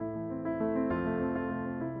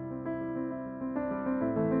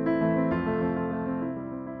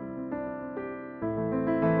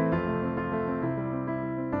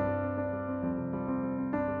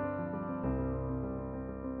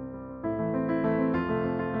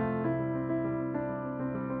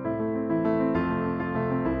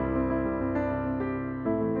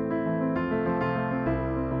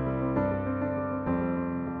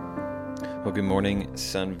Well, good morning,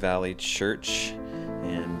 Sun Valley Church,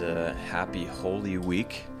 and happy Holy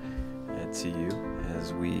Week to you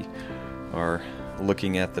as we are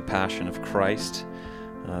looking at the Passion of Christ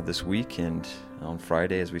this week and on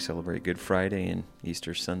Friday as we celebrate Good Friday and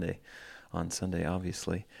Easter Sunday on Sunday,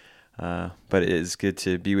 obviously. But it is good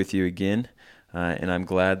to be with you again, and I'm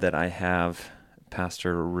glad that I have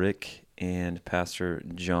Pastor Rick and Pastor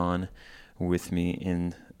John with me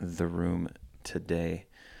in the room today.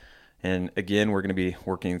 And again, we're going to be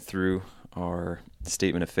working through our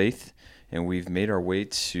statement of faith, and we've made our way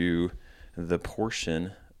to the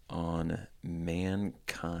portion on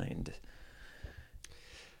mankind.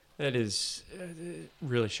 That is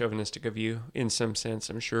really chauvinistic of you, in some sense,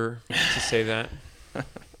 I'm sure, to say that.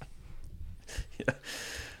 Yeah.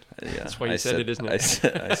 That's why you said it, isn't it? I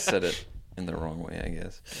said it in the wrong way, I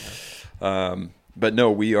guess. Yeah. But no,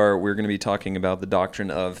 we're going to be talking about the doctrine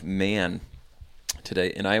of man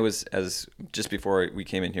today. And I was, just before we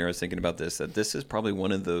came in here, I was thinking about this, that this is probably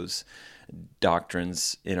one of those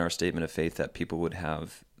doctrines in our statement of faith that people would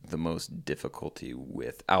have the most difficulty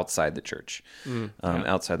with outside the church,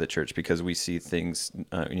 outside the church, because we see things,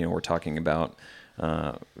 we're talking about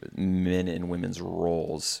men and women's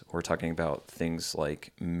roles. We're talking about things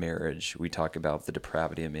like marriage. We talk about the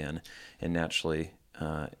depravity of man, and naturally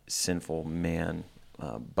sinful man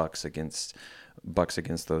bucks against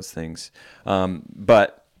those things.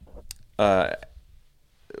 But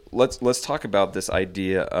let's talk about this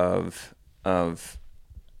idea of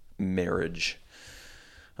marriage.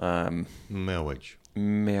 Marriage.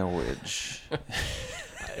 And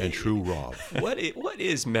true Rob. What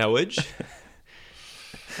is marriage?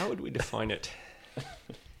 How would we define it?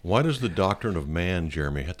 Why does the doctrine of man,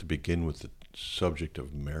 Jeremy, have to begin with the subject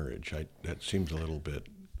of marriage? That seems a little bit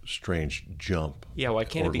strange jump. Yeah, why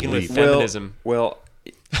can't it or begin leap. with feminism? Well,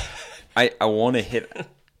 I want to hit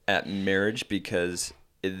at marriage because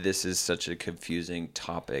this is such a confusing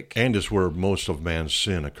topic. And it's where most of man's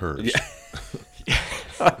sin occurs.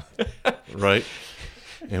 Yeah. Right?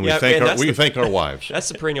 And we thank our wives. That's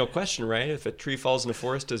the perennial question, right? If a tree falls in the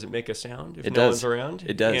forest, does it make a sound if it no does. one's around?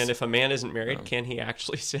 It does. And if a man isn't married, can he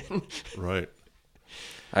actually sin? Right.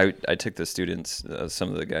 I took the students, some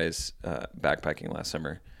of the guys, backpacking last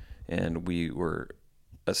summer, and we were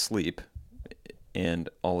asleep, and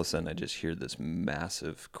all of a sudden I just hear this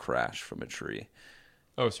massive crash from a tree.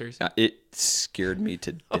 Oh, seriously? It scared me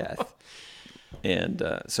to death. And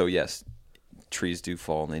so, yes, trees do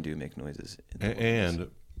fall and they do make noises. And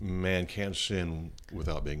man can't sin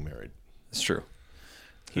without being married. It's true.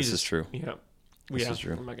 This is true. Yeah. This is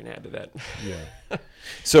true. I'm not going to add to that. Yeah.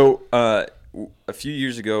 So a few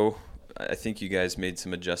years ago, I think you guys made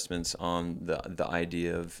some adjustments on the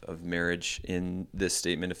idea of marriage in this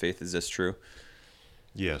statement of faith. Is this true?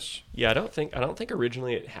 Yes. Yeah, I don't think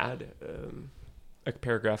originally it had a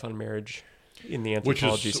paragraph on marriage in the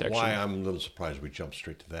anthropology section. Which is why I'm a little surprised we jumped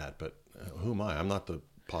straight to that. But who am I? I'm not the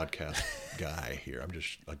podcast guy here. I'm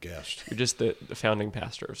just a guest. You're just the founding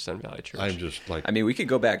pastor of Sun Valley Church. I'm just like... I mean, we could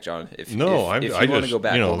go back, John. If you want to go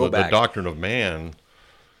back, we'll go back. The doctrine of man...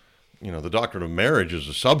 the doctrine of marriage is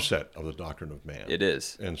a subset of the doctrine of man. It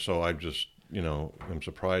is. And so I just, I'm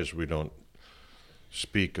surprised we don't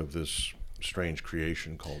speak of this strange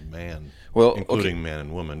creation called man, including man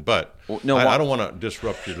and woman. But I don't want to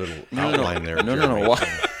disrupt your little outline there. No.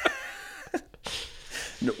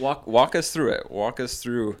 Walk us through it. Walk us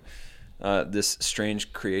through this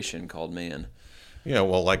strange creation called man. Yeah,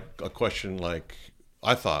 well, like a question like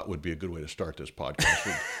I thought would be a good way to start this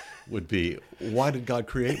podcast would be, why did God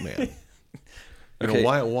create man? Okay.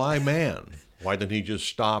 Why man? Why didn't he just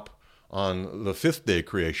stop on the fifth day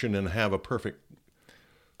creation and have a perfect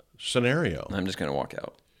scenario? I'm just going to walk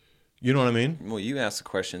out. You know what I mean? Well, you ask the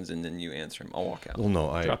questions and then you answer them. I'll walk out. Well,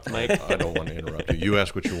 no, I don't want to interrupt you. You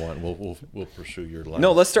ask what you want. We'll pursue your line.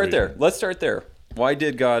 No, let's start there. Why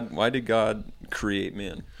did God create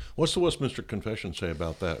man? What's the Westminster Confession say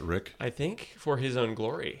about that, Rick? I think for his own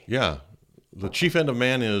glory. Yeah. The chief end of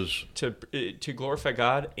man is... To glorify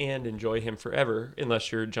God and enjoy him forever,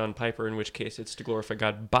 unless you're John Piper, in which case it's to glorify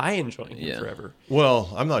God by enjoying him forever.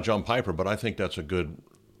 Well, I'm not John Piper, but I think that's a good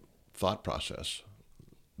thought process.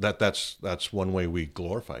 That's one way we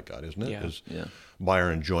glorify God, isn't it? Yeah. By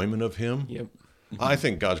our enjoyment of him. Yep. I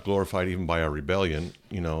think God's glorified even by our rebellion,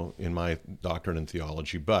 in my doctrine and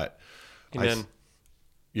theology. But Amen.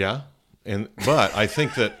 But I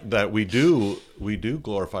think that we do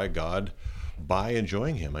glorify God by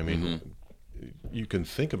enjoying him. I mean, you can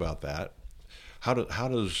think about that. How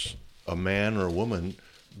does a man or a woman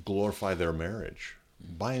glorify their marriage?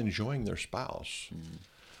 By enjoying their spouse.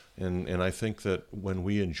 And I think that when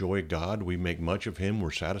we enjoy God, we make much of him,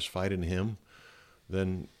 we're satisfied in him,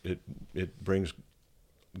 then it brings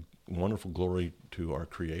wonderful glory to our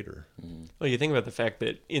Creator. Well, you think about the fact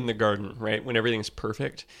that in the garden, right, when everything's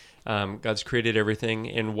perfect, God's created everything,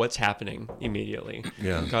 and what's happening immediately?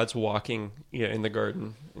 Yeah. God's walking in the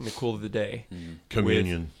garden in the cool of the day.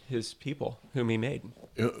 Communion. With his people, whom he made.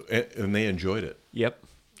 And they enjoyed it. Yep.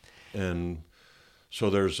 And so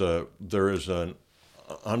there is an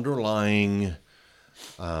underlying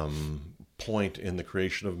point in the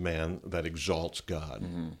creation of man that exalts God.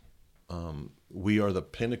 We are the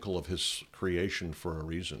pinnacle of his creation for a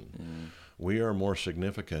reason. We are more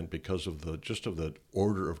significant because of the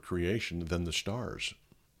order of creation than the stars,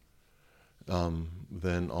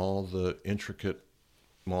 than all the intricate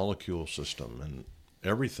molecule system and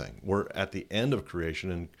everything. We're at the end of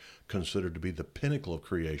creation and considered to be the pinnacle of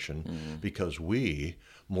creation because we,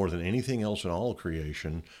 more than anything else in all of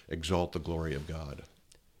creation, exalt the glory of God.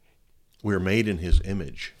 We are made in his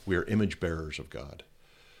image. We are image bearers of God.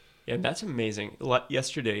 Yeah, that's amazing.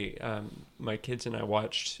 Yesterday, my kids and I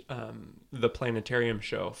watched the planetarium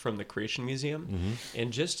show from the Creation Museum,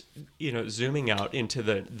 and just zooming out into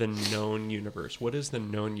the known universe. What does the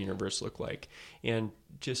known universe look like? And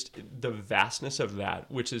just the vastness of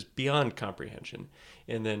that, which is beyond comprehension.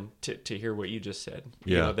 And then to hear what you just said,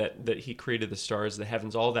 that he created the stars, the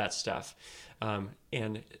heavens, all that stuff,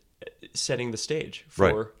 and setting the stage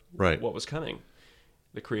for what was coming,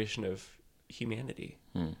 the creation of humanity.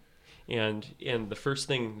 And the first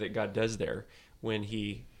thing that God does there when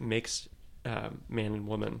he makes man and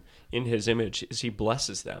woman in his image is he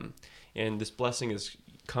blesses them. And this blessing is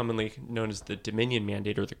commonly known as the dominion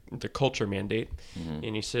mandate or the culture mandate.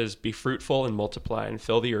 And he says, be fruitful and multiply and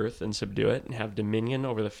fill the earth and subdue it and have dominion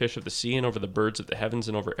over the fish of the sea and over the birds of the heavens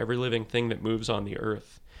and over every living thing that moves on the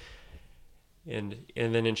earth. And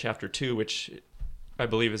then in chapter 2, which I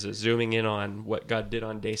believe is a zooming in on what God did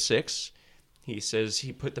on day 6, he says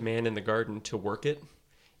he put the man in the garden to work it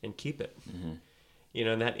and keep it.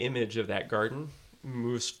 And that image of that garden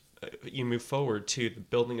you move forward to the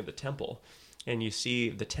building of the temple, and you see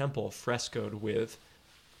the temple frescoed with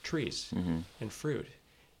trees and fruit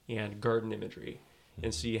and garden imagery.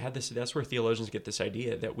 And so you had this, that's where theologians get this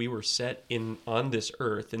idea that we were set on this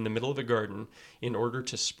earth in the middle of a garden in order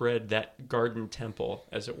to spread that garden temple,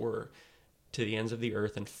 as it were, to the ends of the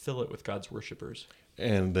earth and fill it with God's worshipers.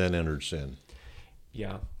 And then entered sin.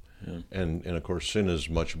 Yeah. And of course, sin is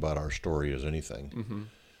much about our story as anything.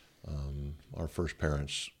 Our first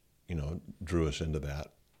parents, drew us into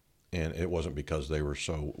that. And it wasn't because they were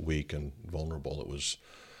so weak and vulnerable. It was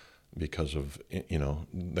because of,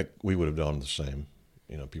 that we would have done the same.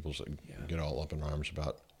 People get all up in arms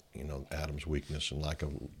about, Adam's weakness and lack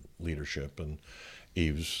of leadership and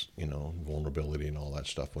Eve's, vulnerability and all that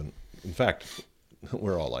stuff. When, in fact,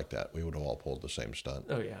 we're all like that. We would have all pulled the same stunt.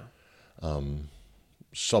 Oh, yeah.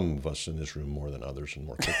 Some of us in this room more than others and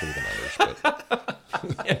more quickly than others. But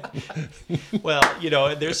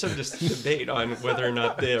Well, there's some debate on whether or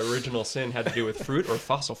not the original sin had to do with fruit or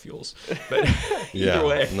fossil fuels. But either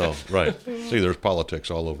way. No, right. See, there's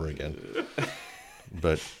politics all over again.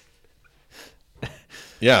 But,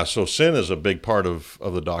 yeah, so sin is a big part of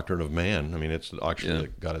the doctrine of man. I mean, it's actually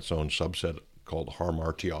got its own subset called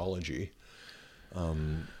hamartiology,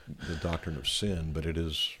 the doctrine of sin, but it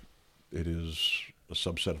is a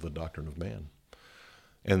subset of the doctrine of man.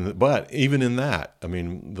 But even in that, I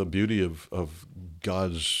mean, the beauty of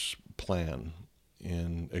God's plan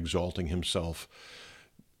in exalting himself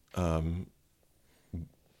through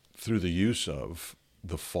the use of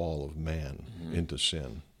the fall of man into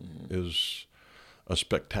sin is a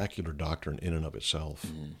spectacular doctrine in and of itself.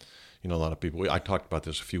 A lot of people, I talked about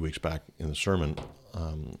this a few weeks back in the sermon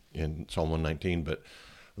in Psalm 119, but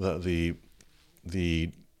the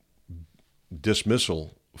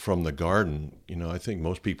dismissal from the garden, I think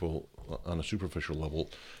most people on a superficial level,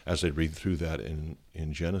 as they read through that in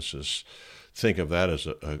Genesis, think of that as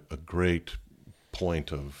a great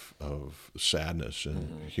point of sadness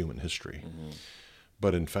in human history.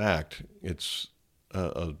 But in fact, it's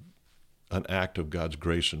an act of God's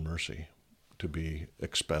grace and mercy to be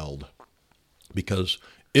expelled, because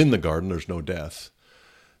in the garden there's no death,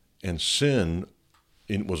 and sin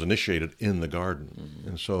was initiated in the garden.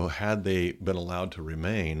 And so had they been allowed to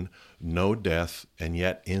remain, no death, and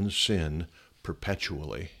yet in sin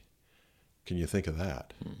perpetually, can you think of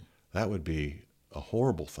that? That would be a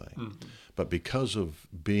horrible thing. But because of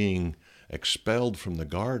being expelled from the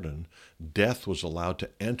garden, death was allowed to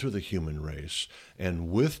enter the human race,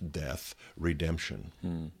 and with death,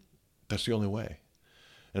 redemption. That's the only way.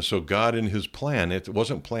 And so God in his plan, it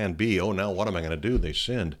wasn't plan B, oh, now what am I going to do? They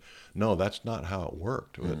sinned. No, that's not how it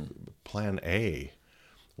worked. Plan A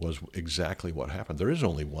was exactly what happened. There is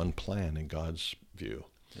only one plan in God's view.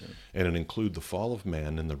 Yeah. And it includes the fall of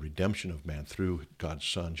man and the redemption of man through God's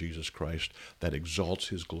Son, Jesus Christ, that exalts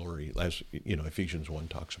his glory, as Ephesians 1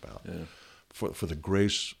 talks about. Yeah. For the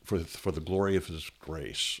grace, for the glory of his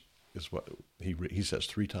grace is what he says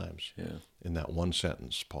 3 times in that one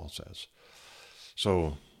sentence, Paul says.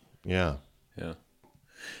 So, yeah. Yeah.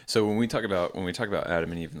 So when we talk about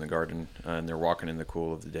Adam and Eve in the garden, and they're walking in the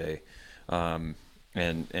cool of the day,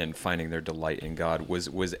 and finding their delight in God,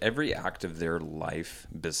 was every act of their life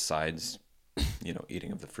besides,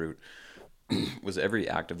 eating of the fruit, was every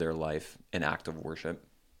act of their life an act of worship?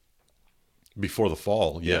 Before the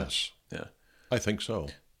fall, yes. Yeah. I think so.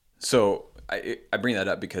 So I bring that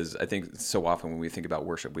up because I think so often when we think about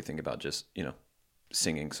worship, we think about just,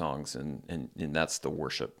 singing songs and that's the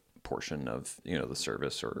worship portion of, the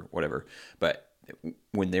service or whatever. But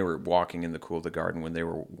when they were walking in the cool of the garden, when they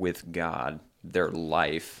were with God, their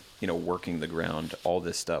life, working the ground, all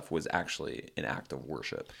this stuff was actually an act of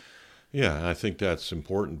worship. Yeah, I think that's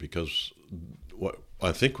important because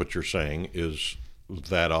what you're saying is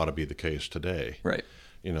that ought to be the case today. Right.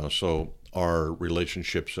 So our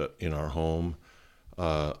relationships in our home,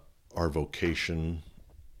 our vocation,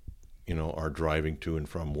 our driving to and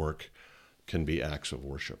from work can be acts of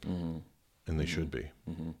worship, and they should be.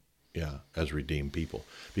 Mm-hmm. Yeah, as redeemed people,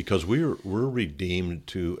 because we're redeemed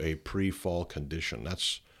to a pre-fall condition.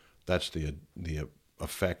 That's the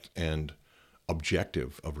effect and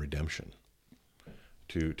objective of redemption.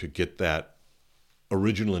 To get that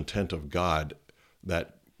original intent of God,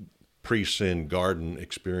 that pre-sin garden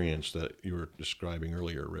experience that you were describing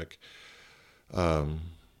earlier, Rick,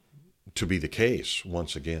 to be the case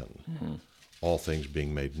once again. Mm-hmm. All things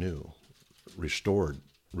being made new, restored,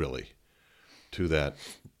 really, to that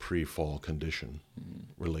pre-fall condition,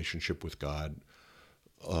 relationship with God,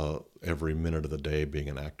 every minute of the day being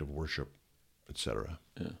an act of worship, etc.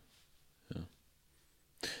 Yeah.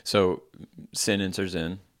 So sin enters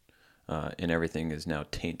in, and everything is now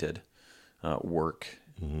tainted. Work,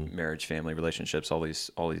 marriage, family, relationships, all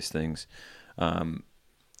these things.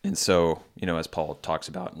 And so, as Paul talks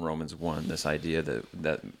about in Romans 1, this idea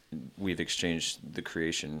that we've exchanged the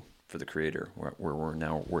creation for the Creator, where we're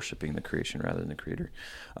now worshiping the creation rather than the Creator.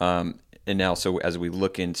 And now, so as we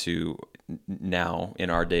look into now in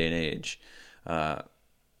our day and age,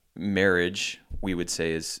 marriage, we would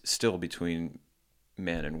say, is still between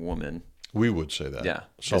man and woman. We would say that. Yeah.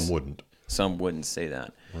 Some wouldn't. Some wouldn't say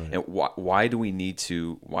that. Right. And why do we need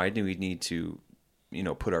to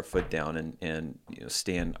put our foot down and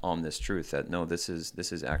stand on this truth that no, this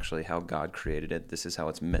is actually how God created it. This is how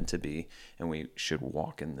it's meant to be, and we should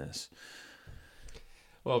walk in this.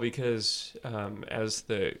 Well, because as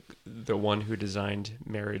the one who designed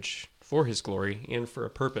marriage for his glory and for a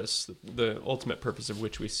purpose, the ultimate purpose of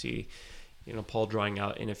which we see, Paul drawing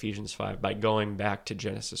out in Ephesians 5 by going back to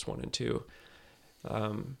Genesis 1 and 2.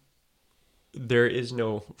 There is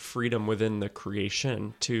no freedom within the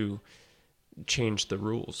creation to change the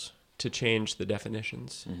rules, to change the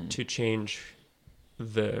definitions, to change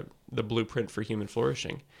the blueprint for human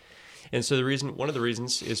flourishing. And so one of the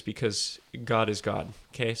reasons is because God is God.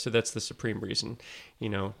 Okay, so that's the supreme reason,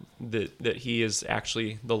 that He is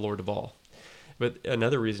actually the Lord of all. But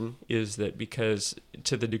another reason is that because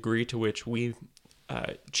to the degree to which we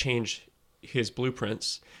change His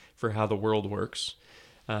blueprints for how the world works,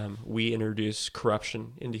 we introduce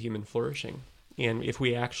corruption into human flourishing. And if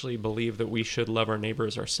we actually believe that we should love our neighbor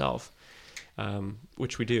as ourselves,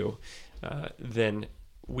 which we do, then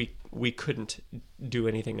we couldn't do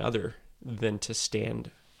anything other than to stand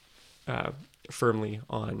firmly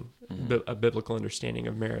on a biblical understanding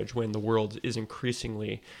of marriage when the world is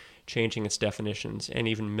increasingly changing its definitions and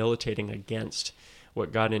even militating against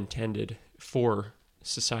what God intended for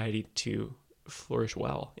society to flourish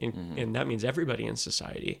well. And that means everybody in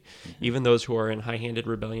society, even those who are in high-handed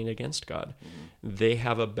rebellion against God, they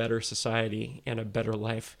have a better society and a better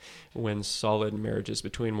life when solid marriages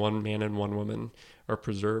between one man and one woman are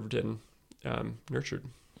preserved and nurtured.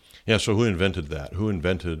 Yeah, so who invented that? Who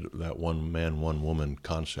invented that one man, one woman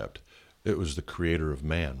concept? It was the Creator of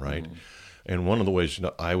man, right? And one of the ways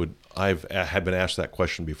I've had been asked that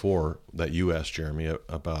question before that you asked, Jeremy,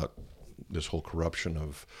 about this whole corruption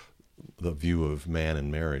of the view of man in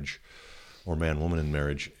marriage or man-woman in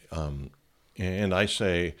marriage. And I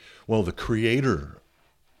say, well, the Creator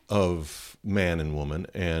of man and woman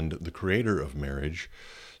and the Creator of marriage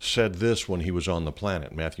said this when He was on the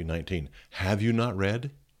planet, Matthew 19, have you not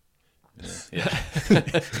read? Yeah.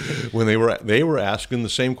 When they were asking the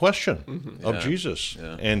same question of Jesus.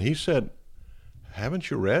 Yeah. And he said, haven't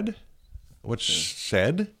you read what's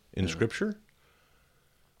said in Scripture?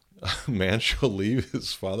 A man shall leave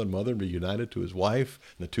his father and mother and be united to his wife,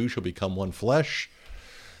 and the two shall become one flesh.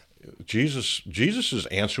 Jesus's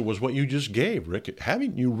answer was what you just gave, Rick.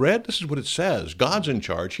 Haven't you read? This is what it says. God's in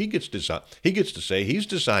charge. He gets to say he's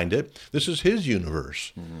designed it. This is his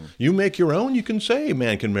universe. Mm-hmm. You make your own, you can say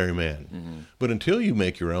man can marry man. Mm-hmm. But until you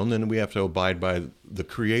make your own, then we have to abide by the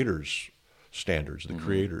Creator's standards, the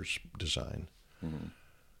Creator's design. Mm-hmm.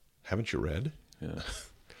 Haven't you read? Yeah.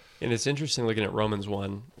 And it's interesting looking at Romans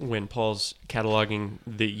 1 when Paul's cataloging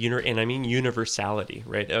the universality,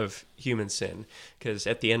 right, of human sin. Because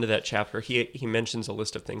at the end of that chapter, he mentions a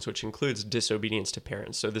list of things, which includes disobedience to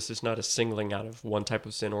parents. So this is not a singling out of one type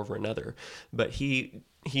of sin over another. But he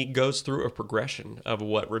goes through a progression of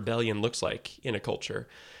what rebellion looks like in a culture.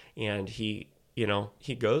 And he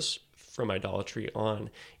goes from idolatry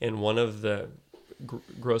on. And one of the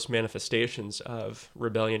gross manifestations of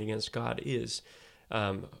rebellion against God is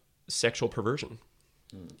sexual perversion.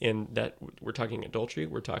 And that we're talking adultery,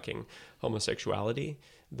 we're talking homosexuality,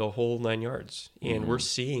 the whole 9 yards. And we're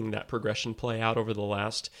seeing that progression play out over the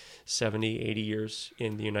last 70, 80 years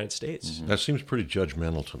in the United States. Mm-hmm. That seems pretty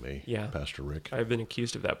judgmental to me, Pastor Rick. I've been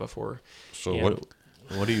accused of that before. So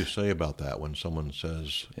what do you say about that when someone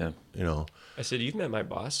says, I said, you've met my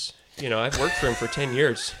boss. I've worked for him for 10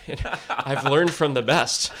 years. And I've learned from the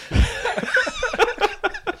best.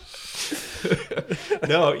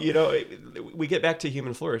 No, we get back to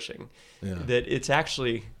human flourishing. Yeah. That it's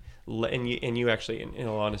actually, and you actually, in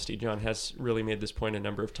all honesty, John has really made this point a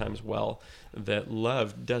number of times well, that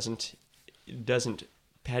love doesn't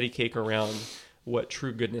patty cake around what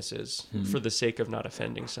true goodness is for the sake of not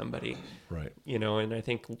offending somebody. Right. And I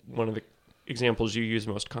think one of the examples you use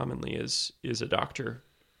most commonly is a doctor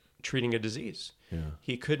treating a disease. Yeah.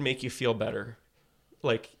 He could make you feel better,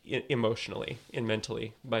 like emotionally and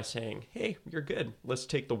mentally, by saying, hey, you're good. Let's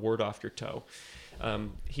take the wart off your toe.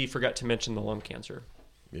 He forgot to mention the lung cancer.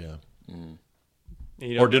 Yeah.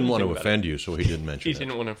 Or didn't want to offend you, so he didn't mention it. He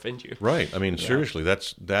didn't want to offend you. Right. I mean, seriously,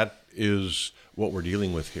 that is what we're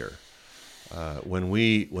dealing with here. When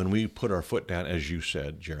we put our foot down, as you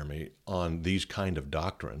said, Jeremy, on these kind of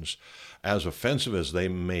doctrines, as offensive as they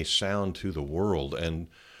may sound to the world, and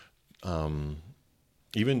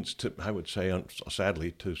even to, I would say,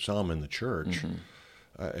 sadly, to some in the church,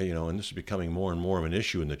 and this is becoming more and more of an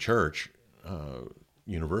issue in the church,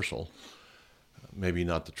 universal, maybe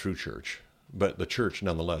not the true church, but the church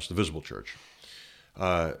nonetheless, the visible church.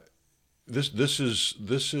 This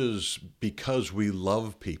is because we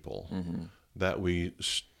love people that we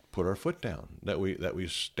put our foot down, that we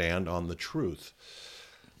stand on the truth,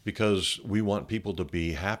 because we want people to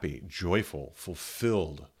be happy, joyful,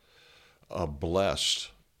 fulfilled, blessed,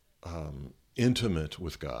 intimate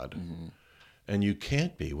with God. And you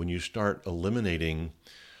can't be when you start eliminating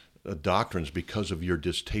doctrines because of your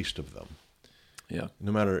distaste of them. Yeah.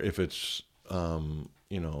 No matter if it's,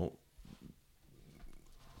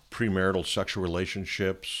 premarital sexual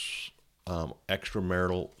relationships,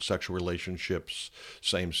 extramarital sexual relationships,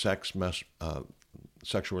 same-sex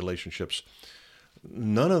sexual relationships.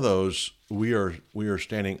 None of those we are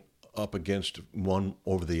standing up against one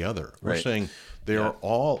over the other. We're saying they are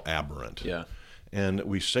all aberrant. Yeah. And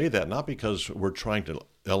we say that not because we're trying to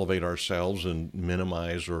elevate ourselves and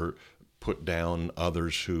minimize or put down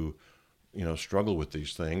others who, struggle with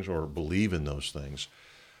these things or believe in those things.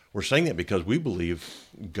 We're saying that because we believe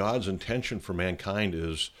God's intention for mankind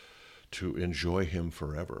is to enjoy Him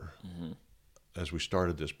forever, as we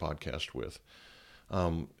started this podcast with.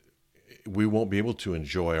 We won't be able to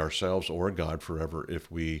enjoy ourselves or God forever if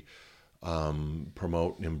we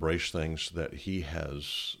promote and embrace things that He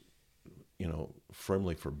has,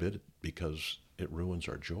 firmly forbidden, because it ruins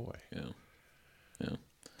our joy. Yeah. Yeah.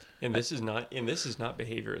 And this is not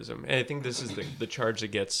behaviorism. And I think this is the charge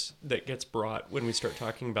that gets brought when we start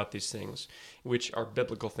talking about these things, which are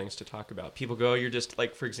biblical things to talk about. People go, you're just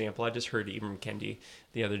like, for example, I just heard Ibram Kendi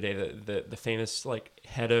the other day, the famous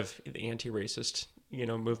head of the anti-racist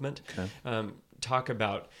movement, talk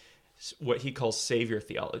about what he calls savior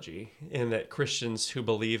theology, and that Christians who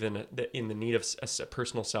believe in the need of a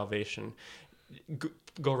personal salvation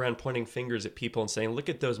go around pointing fingers at people and saying, look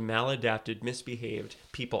at those maladapted, misbehaved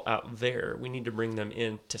people out there. We need to bring them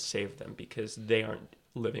in to save them because they aren't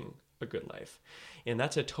living a good life. And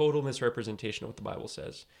that's a total misrepresentation of what the Bible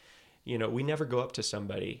says. We never go up to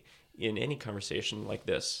somebody in any conversation like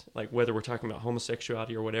this, like whether we're talking about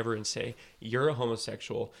homosexuality or whatever, and say, you're a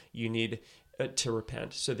homosexual, you need to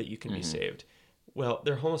repent so that you can be saved. Well,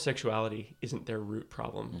 their homosexuality isn't their root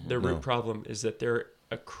problem. Their root problem is that they're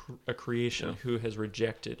a creation who has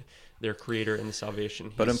rejected their creator and the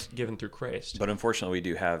salvation he's given through Christ. But unfortunately, we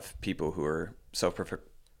do have people who are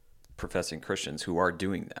self-professing Christians who are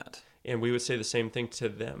doing that. And we would say the same thing to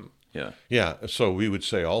them. Yeah. Yeah. So we would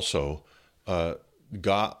say also,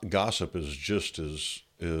 gossip is just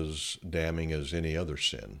as damning as any other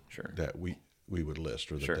sin that we would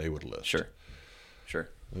list or that they would list. Sure.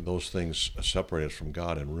 Those things separate us from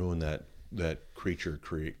God and ruin that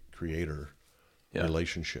creator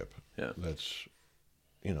relationship that's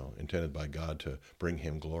intended by God to bring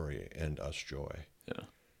him glory and us joy. Yeah.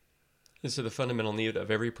 And so the fundamental need of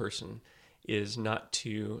every person is not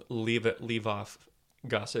to leave off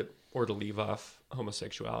gossip or to leave off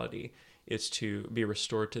homosexuality. It's to be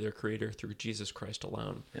restored to their creator through Jesus Christ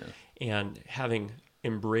alone. Yeah. And having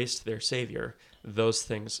embraced their Savior, those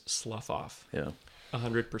things slough off. Yeah.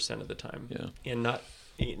 100% of the time. Yeah. And not,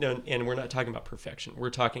 and we're not talking about perfection. We're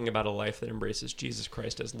talking about a life that embraces Jesus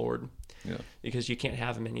Christ as Lord. Yeah. Because you can't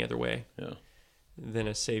have him any other way. Yeah. Than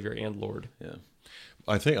as Savior and Lord. Yeah.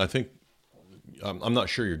 I think I'm not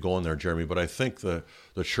sure you're going there, Jeremy, but I think the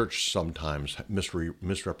church sometimes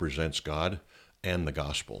misrepresents God and the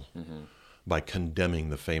gospel by condemning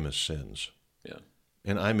the famous sins. Yeah.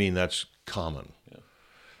 And I mean, that's common. Yeah.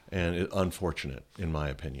 And unfortunate, in my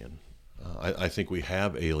opinion. I think we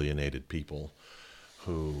have alienated people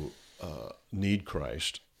who need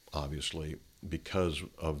Christ, obviously, because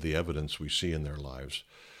of the evidence we see in their lives.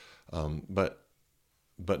 But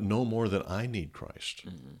no more than I need Christ,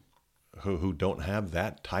 who don't have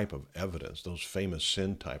that type of evidence, those famous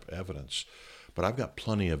sin type evidence. But I've got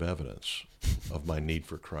plenty of evidence of my need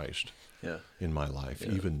for Christ in my life,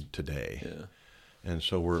 even today. Yeah. And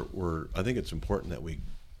so I think it's important that we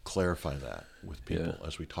clarify that with people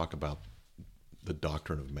as we talk about the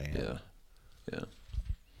doctrine of man.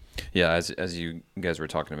 Yeah. As you guys were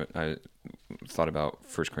talking about, I thought about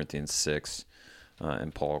 1 Corinthians 6,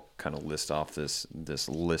 and Paul kind of lists off this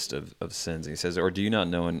list of sins. And he says, or do you not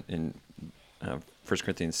know in 1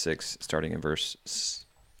 Corinthians 6, starting in verse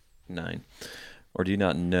 9, or do you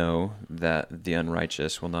not know that the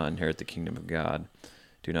unrighteous will not inherit the kingdom of God?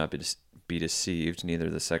 Do not be deceived, neither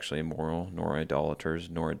the sexually immoral, nor idolaters,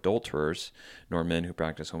 nor adulterers, nor men who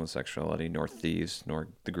practice homosexuality, nor thieves, nor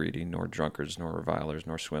the greedy, nor drunkards, nor revilers,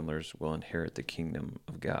 nor swindlers will inherit the kingdom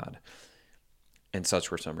of God. And such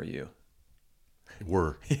were some of you.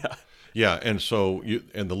 Yeah, and so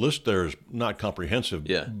and the list there is not comprehensive,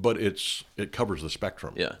 but it covers the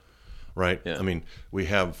spectrum. Yeah. Right? Yeah. I mean, we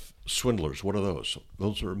have swindlers. What are those?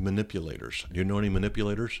 Those are manipulators. Do you know any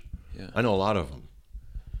manipulators? Yeah. I know a lot of them.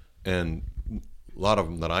 And a lot of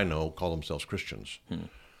them that I know call themselves Christians.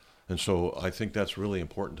 And so I think that's really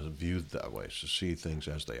important to view it that way, to see things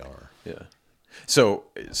as they are. Yeah. So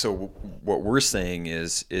what we're saying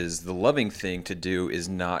is the loving thing to do is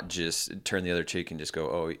not just turn the other cheek and just go,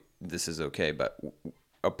 oh, this is okay, but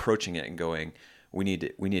approaching it and going, we need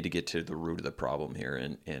to get to the root of the problem here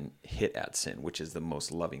and hit at sin, which is the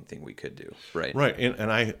most loving thing we could do, right? Right,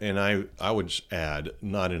 and I would add,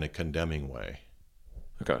 not in a condemning way.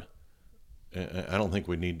 Okay. I don't think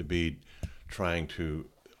we need to be trying to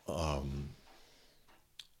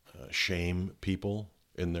shame people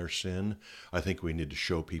in their sin. I think we need to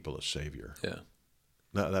show people a Savior. Yeah.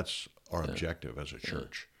 That's our objective as a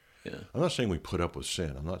church. Yeah. I'm not saying we put up with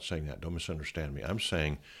sin. I'm not saying that. Don't misunderstand me. I'm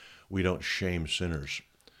saying we don't shame sinners.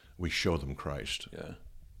 We show them Christ. Yeah.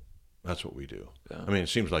 That's what we do. Yeah. I mean, it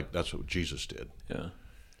seems like that's what Jesus did. Yeah.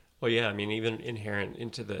 Well, yeah. I mean, even inherent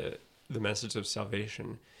into the message of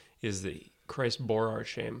salvation is that Christ bore our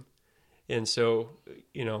shame. And so,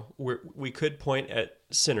 we could point at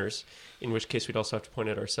sinners, in which case we'd also have to point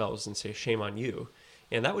at ourselves and say, shame on you.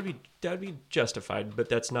 And that would be justified, but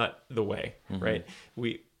that's not the way, right?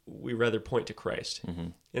 We rather point to Christ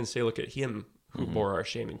and say, look at him who bore our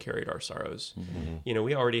shame and carried our sorrows.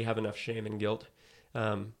 We already have enough shame and guilt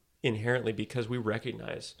inherently because we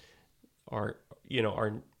recognize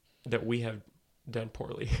that we have done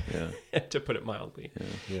poorly, to put it mildly.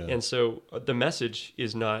 Yeah. And so the message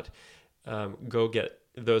is not go get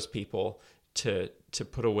those people to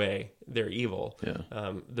put away their evil.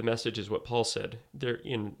 Yeah. The message is what Paul said there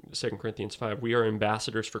in 2 Corinthians 5. We are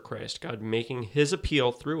ambassadors for Christ, God making his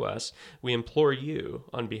appeal through us. We implore you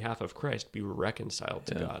on behalf of Christ, be reconciled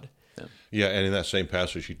to God. Yeah, and in that same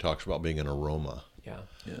passage, he talks about being an aroma. Yeah.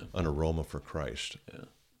 An aroma for Christ. Yeah.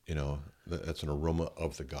 That's an aroma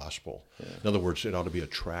of the gospel. Yeah. In other words, it ought to be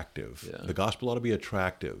attractive. Yeah. The gospel ought to be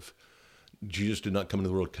attractive. Jesus did not come into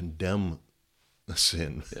the world to condemn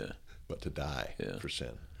sin, but to die for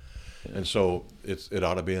sin. Yeah. And so it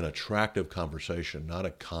ought to be an attractive conversation, not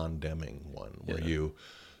a condemning one, where you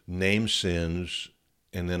name sins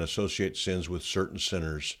and then associate sins with certain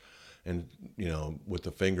sinners and, with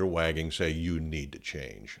the finger wagging, say, you need to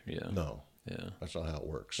change. Yeah. No. Yeah. That's not how it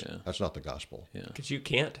works. Yeah. That's not the gospel. Yeah. Because you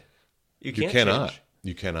can't. You cannot. Change.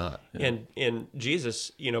 You cannot. Yeah. And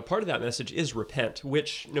Jesus, part of that message is repent,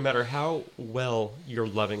 which no matter how well you're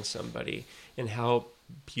loving somebody and how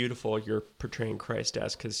beautiful you're portraying Christ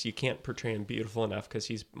as, because you can't portray him beautiful enough because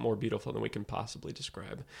he's more beautiful than we can possibly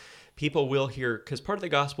describe. People will hear, because part of the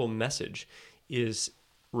gospel message is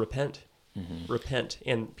repent, repent.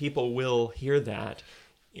 And people will hear that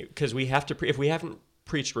because we have to, if we haven't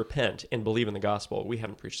preached repent and believe in the gospel, we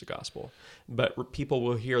haven't preached the gospel. But people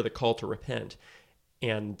will hear the call to repent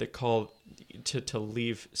and the call to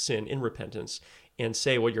leave sin in repentance and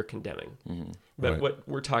say, well, you're condemning. But what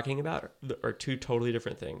we're talking about are two totally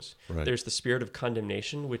different things. Right. There's the spirit of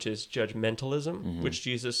condemnation, which is judgmentalism, which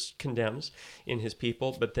Jesus condemns in his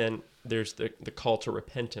people. But then there's the call to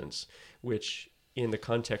repentance, which in the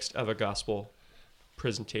context of a gospel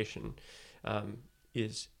presentation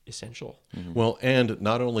is essential. Well, and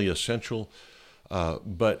not only essential,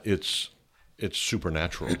 but it's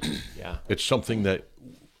supernatural. Yeah. It's something that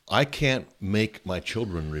I can't make my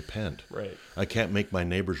children repent. Right. I can't make my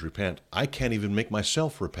neighbors repent. I can't even make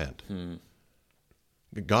myself repent.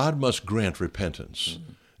 God must grant repentance.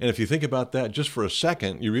 And if you think about that just for a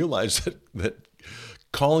second, you realize that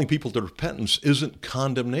calling people to repentance isn't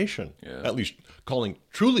condemnation. Yeah. At least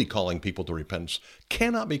truly calling people to repentance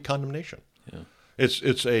cannot be condemnation. Yeah.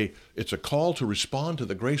 It's a call to respond to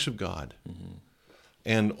the grace of God.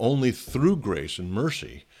 And only through grace and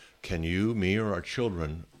mercy can you, me, or our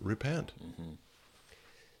children repent.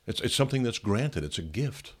 It's something that's granted. It's a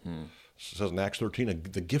gift. It says in Acts 13,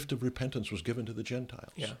 the gift of repentance was given to the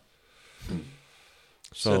Gentiles. Yeah.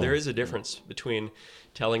 So there is a difference between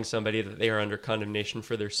telling somebody that they are under condemnation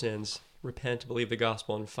for their sins, repent, believe the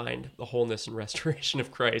gospel, and find the wholeness and restoration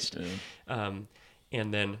of Christ, and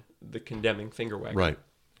then the condemning finger wagging.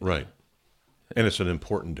 Right. And it's an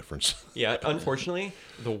important difference. Yeah, unfortunately,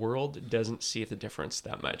 the world doesn't see the difference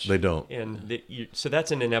that much. They don't. And so that's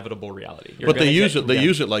an inevitable reality. But they use it. They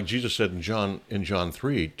use it like Jesus said in John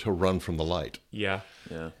 3 to run from the light. Yeah.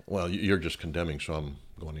 Well, you're just condemning, so I'm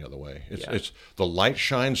going the other way. It's the light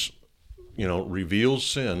shines, reveals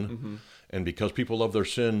sin, and because people love their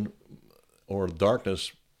sin or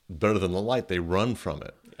darkness better than the light, they run from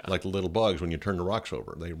it. Like the little bugs when you turn the rocks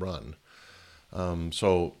over, they run.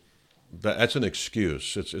 So that's an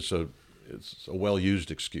excuse. It's a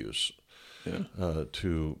well-used excuse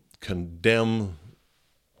to condemn,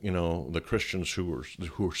 the Christians who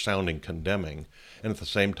are sounding condemning, and at the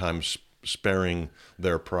same time sparing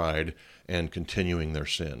their pride and continuing their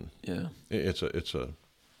sin. Yeah, it's a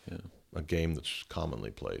game that's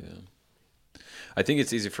commonly played. Yeah. I think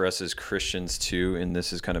it's easy for us as Christians too, and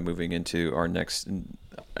this is kind of moving into our next,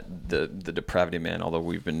 the depravity man, although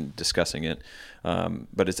we've been discussing it.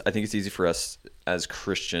 But I think it's easy for us as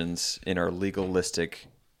Christians in our legalistic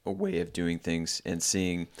way of doing things and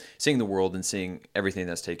seeing the world and seeing everything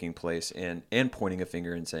that's taking place and pointing a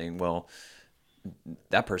finger and saying, well,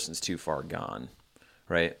 that person's too far gone,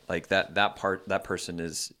 right? Like that person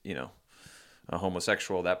is, a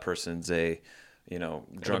homosexual, that person's a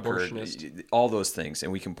drunkard, all those things,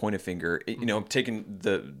 and we can point a finger. Taking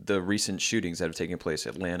the recent shootings that have taken place,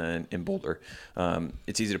 Atlanta and Boulder,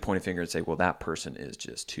 it's easy to point a finger and say, well, that person is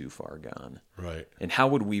just too far gone. Right. And how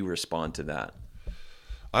would we respond to that?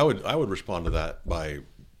 I would respond to that by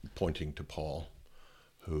pointing to Paul,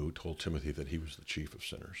 who told Timothy that he was the chief of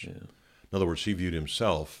sinners. Yeah. In other words, he viewed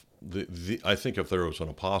himself. I think if there was an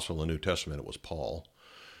apostle in the New Testament, it was Paul.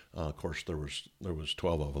 Of course, there was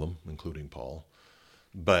 12 of them, including Paul.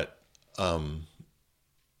 But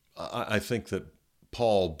I think that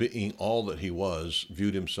Paul, being all that he was,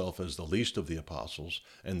 viewed himself as the least of the apostles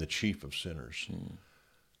and the chief of sinners.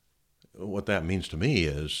 What that means to me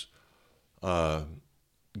is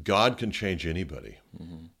God can change anybody,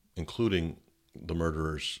 including the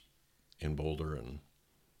murderers in Boulder and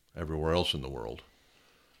everywhere else in the world.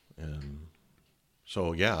 And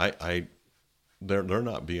so, they're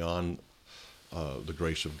not beyond the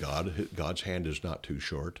grace of God. God's hand is not too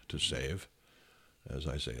short to save, as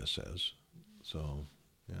Isaiah says. So,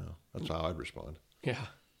 that's how I'd respond. Yeah.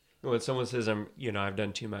 When someone says, I've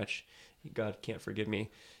done too much, God can't forgive me,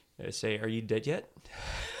 I say, are you dead yet?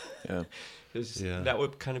 Yeah. Because that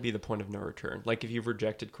would kind of be the point of no return. Like if you've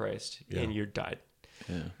rejected Christ and you're died.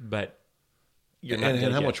 Yeah. But you're not dead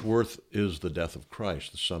and how yet. much worth is the death of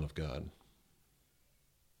Christ, the Son of God?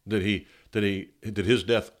 Did his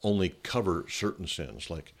death only cover certain sins,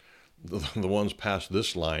 like The ones past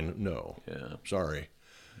this line, no. Yeah. Sorry.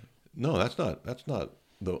 No, that's not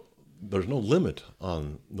there's no limit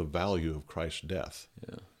on the value of Christ's death.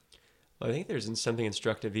 Yeah. Well, I think there's something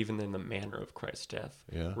instructive even in the manner of Christ's death.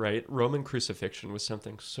 Yeah. Right? Roman crucifixion was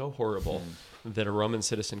something so horrible that a Roman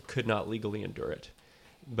citizen could not legally endure it.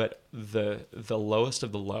 But the lowest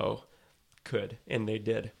of the low could, and they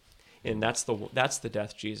did. And that's the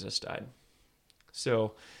death Jesus died.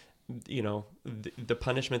 So, the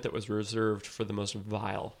punishment that was reserved for the most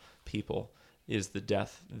vile people is the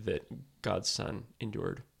death that God's Son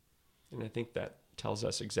endured. And I think that tells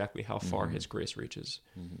us exactly how far his grace reaches.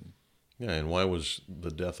 Mm-hmm. Yeah, and why was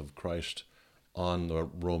the death of Christ on the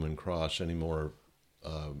Roman cross any more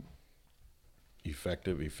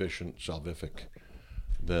effective, efficient, salvific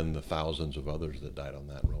than the thousands of others that died on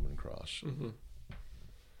that Roman cross? Mm-hmm.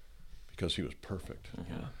 Because he was perfect.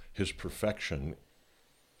 Yeah. His perfection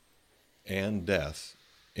and death,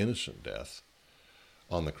 innocent death,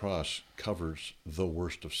 on the cross covers the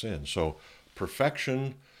worst of sins. So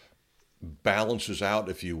perfection balances out,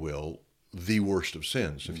 if you will, the worst of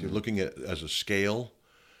sins. If you're looking at it as a scale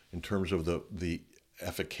in terms of the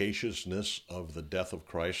efficaciousness of the death of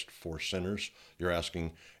Christ for sinners, you're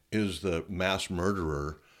asking, is the mass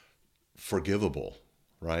murderer forgivable,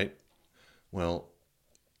 right? Well,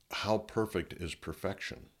 how perfect is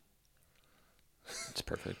perfection? It's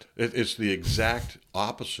perfect. It's the exact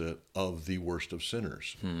opposite of the worst of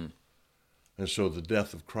sinners. And so the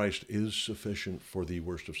death of Christ is sufficient for the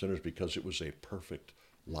worst of sinners because it was a perfect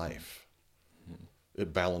life.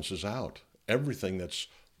 It balances out everything that's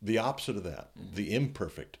the opposite of that, the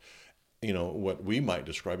imperfect, what we might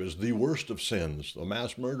describe as the worst of sins, the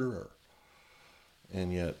mass murderer.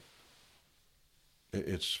 And yet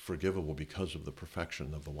it's forgivable because of the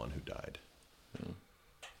perfection of the one who died.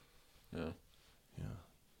 Yeah.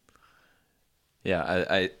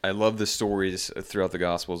 Yeah, I love the stories throughout the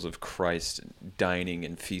Gospels of Christ dining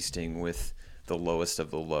and feasting with the lowest of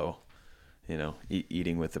the low,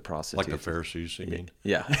 eating with the prostitutes. Like the Pharisees, you mean?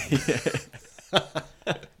 Yeah.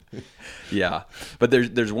 Yeah. But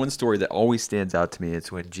there's one story that always stands out to me.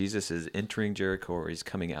 It's when Jesus is entering Jericho or he's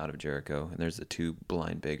coming out of Jericho, and there's the two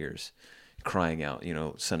blind beggars crying out,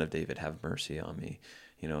 Son of David, have mercy on me,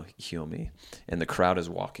 heal me. And the crowd is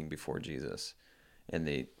walking before Jesus, and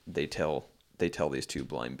they tell these two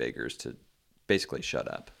blind beggars to basically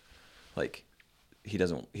shut up. Like, he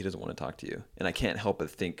doesn't want to talk to you. And I can't help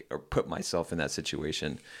but think or put myself in that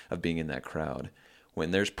situation of being in that crowd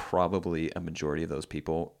when there's probably a majority of those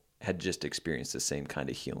people had just experienced the same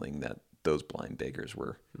kind of healing that those blind beggars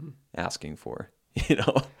were asking for,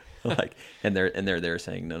 like, and they're there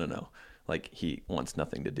saying, no, like, he wants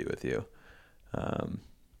nothing to do with you.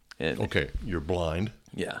 And okay, you're blind.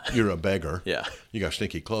 Yeah. You're a beggar. Yeah. You got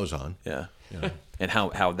stinky clothes on. Yeah. And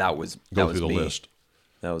how that was Go that was through the me. list.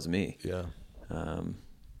 That was me. Yeah.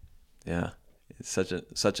 Yeah. It's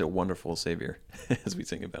such a wonderful Savior as we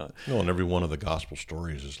sing about. No, and every one of the gospel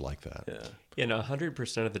stories is like that. Yeah.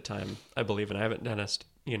 100% of the time, I believe, and I haven't done a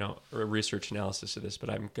research analysis of this, but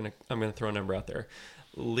I'm gonna throw a number out there.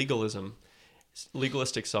 Legalistic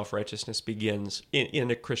self-righteousness begins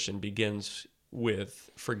in a Christian begins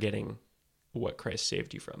with forgetting what Christ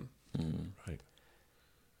saved you from. Right.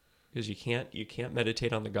 Because you can't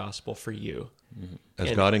meditate on the gospel for you.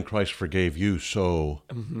 As God in Christ forgave you, so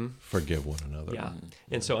forgive one another. Yeah.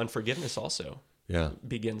 And so unforgiveness also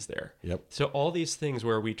begins there. Yep. So all these things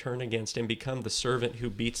where we turn against and become the servant who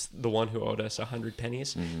beats the one who owed us 100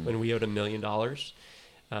 pennies when we owed $1 million,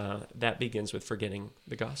 that begins with forgetting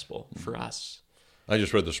the gospel for us. I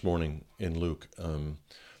just read this morning in Luke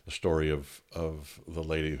the story of the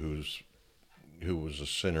lady who was a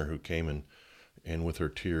sinner who came and with her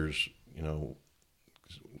tears,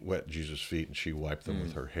 wet Jesus' feet, and she wiped them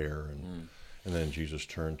with her hair, and then Jesus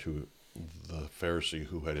turned to the Pharisee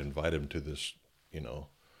who had invited him to this,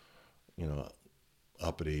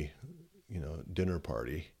 uppity, dinner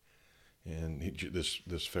party, and this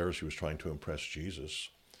Pharisee was trying to impress Jesus,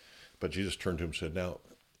 but Jesus turned to him and said, "Now,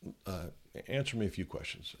 answer me a few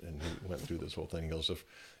questions." And he went through this whole thing. He goes,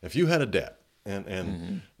 if you had a debt,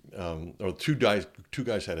 or two guys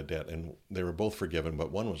had a debt, and they were both forgiven,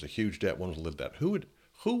 but one was a huge debt, one was a little debt. Who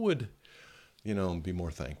would be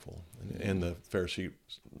more thankful? And the Pharisee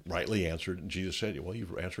rightly answered, and Jesus said, "Well,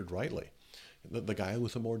 you've answered rightly. The guy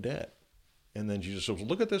with the more debt." And then Jesus says, "Well,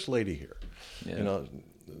 look at this lady here. Yeah.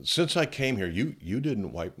 Since I came here, you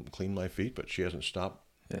didn't wipe and clean my feet, but she hasn't stopped.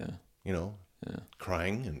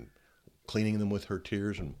 Crying and cleaning them with her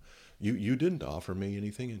tears, and you didn't offer me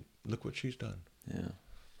anything, and look what she's done." Yeah.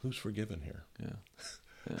 Who's forgiven here? Yeah.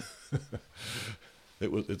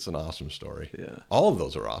 It's an awesome story. Yeah. All of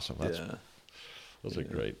those are awesome. Those are Yeah.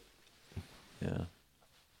 great. Yeah.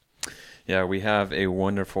 Yeah, we have a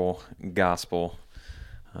wonderful gospel,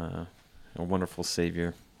 a wonderful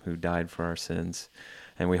Savior who died for our sins.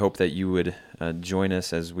 And we hope that you would join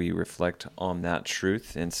us as we reflect on that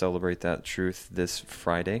truth and celebrate that truth this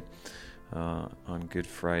Friday, on Good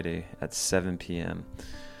Friday at 7 p.m.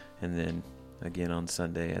 And then again on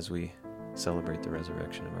Sunday as we celebrate the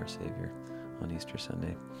resurrection of our Savior on Easter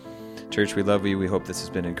Sunday. Church, we love you. We hope this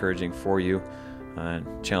has been encouraging for you and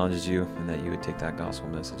challenges you, and that you would take that gospel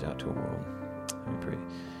message out to a world. We pray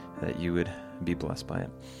that you would be blessed by it.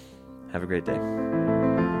 Have a great day.